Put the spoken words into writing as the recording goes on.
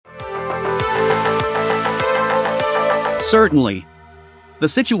Certainly. The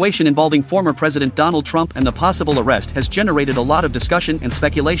situation involving former President Donald Trump and the possible arrest has generated a lot of discussion and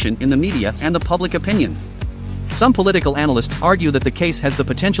speculation in the media and the public opinion. Some political analysts argue that the case has the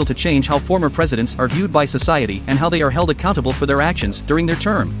potential to change how former presidents are viewed by society and how they are held accountable for their actions during their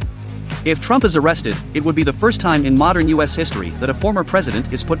term. If Trump is arrested, it would be the first time in modern U.S. history that a former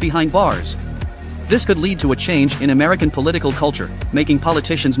president is put behind bars. This could lead to a change in American political culture, making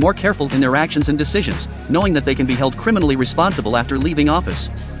politicians more careful in their actions and decisions, knowing that they can be held criminally responsible after leaving office.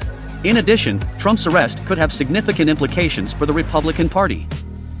 In addition, Trump's arrest could have significant implications for the Republican Party.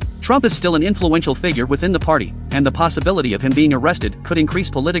 Trump is still an influential figure within the party, and the possibility of him being arrested could increase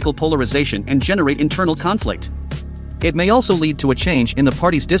political polarization and generate internal conflict. It may also lead to a change in the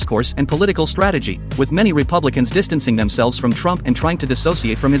party's discourse and political strategy, with many Republicans distancing themselves from Trump and trying to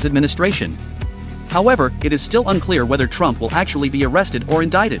dissociate from his administration. However, it is still unclear whether Trump will actually be arrested or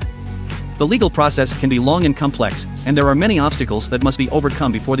indicted. The legal process can be long and complex, and there are many obstacles that must be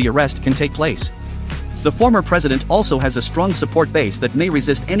overcome before the arrest can take place. The former president also has a strong support base that may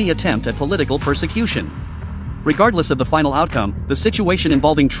resist any attempt at political persecution. Regardless of the final outcome, the situation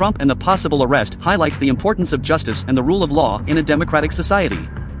involving Trump and the possible arrest highlights the importance of justice and the rule of law in a democratic society.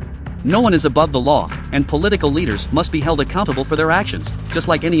 No one is above the law, and political leaders must be held accountable for their actions, just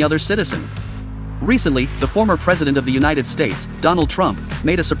like any other citizen. Recently, the former president of the United States, Donald Trump,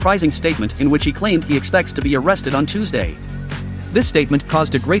 made a surprising statement in which he claimed he expects to be arrested on Tuesday. This statement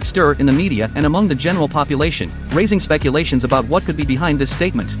caused a great stir in the media and among the general population, raising speculations about what could be behind this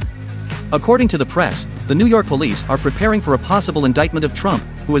statement. According to the press, the New York police are preparing for a possible indictment of Trump,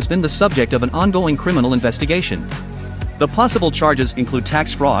 who has been the subject of an ongoing criminal investigation. The possible charges include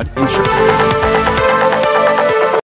tax fraud, insurance